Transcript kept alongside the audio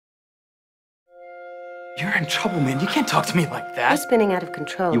You're in trouble, man. You can't talk to me like You're that. spinning out of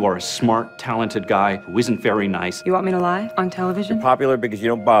control. You are a smart, talented guy who isn't very nice. You want me to lie on television? You're popular because you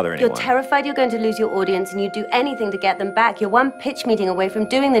don't bother anyone. You're terrified you're going to lose your audience, and you do anything to get them back. You're one pitch meeting away from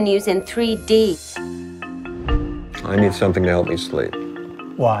doing the news in 3D. I need something to help me sleep.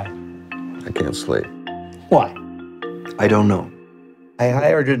 Why? I can't sleep. Why? I don't know. I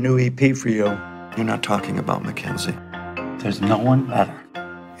hired a new EP for you. You're not talking about Mackenzie. There's no one better.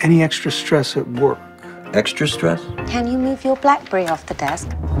 Any extra stress at work? Extra stress? Can you move your BlackBerry off the desk?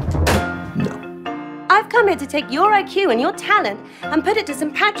 No. I've come here to take your IQ and your talent and put it to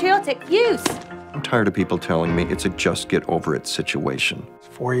some patriotic use. I'm tired of people telling me it's a just get over it situation.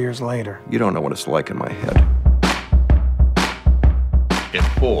 4 years later. You don't know what it's like in my head. In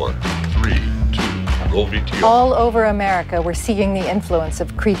 4, 3, 2, roll VTR. All over America, we're seeing the influence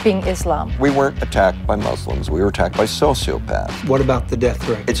of creeping Islam. We weren't attacked by Muslims. We were attacked by sociopaths. What about the death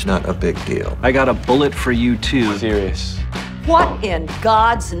threat? It's not a big deal. I got a bullet for you, too. Serious. What in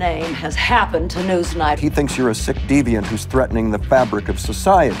God's name has happened to Newsnight? He thinks you're a sick deviant who's threatening the fabric of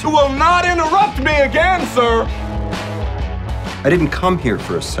society. You will not interrupt me again, sir. I didn't come here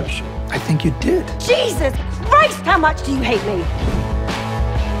for a session. I think you did. Jesus Christ, how much do you hate me?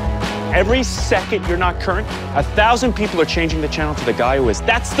 Every second you're not current, 1,000 people are changing the channel to the guy who is.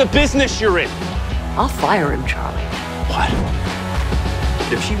 That's the business you're in. I'll fire him, Charlie. What?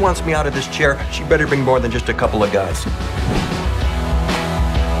 If she wants me out of this chair, she better bring more than just a couple of guys.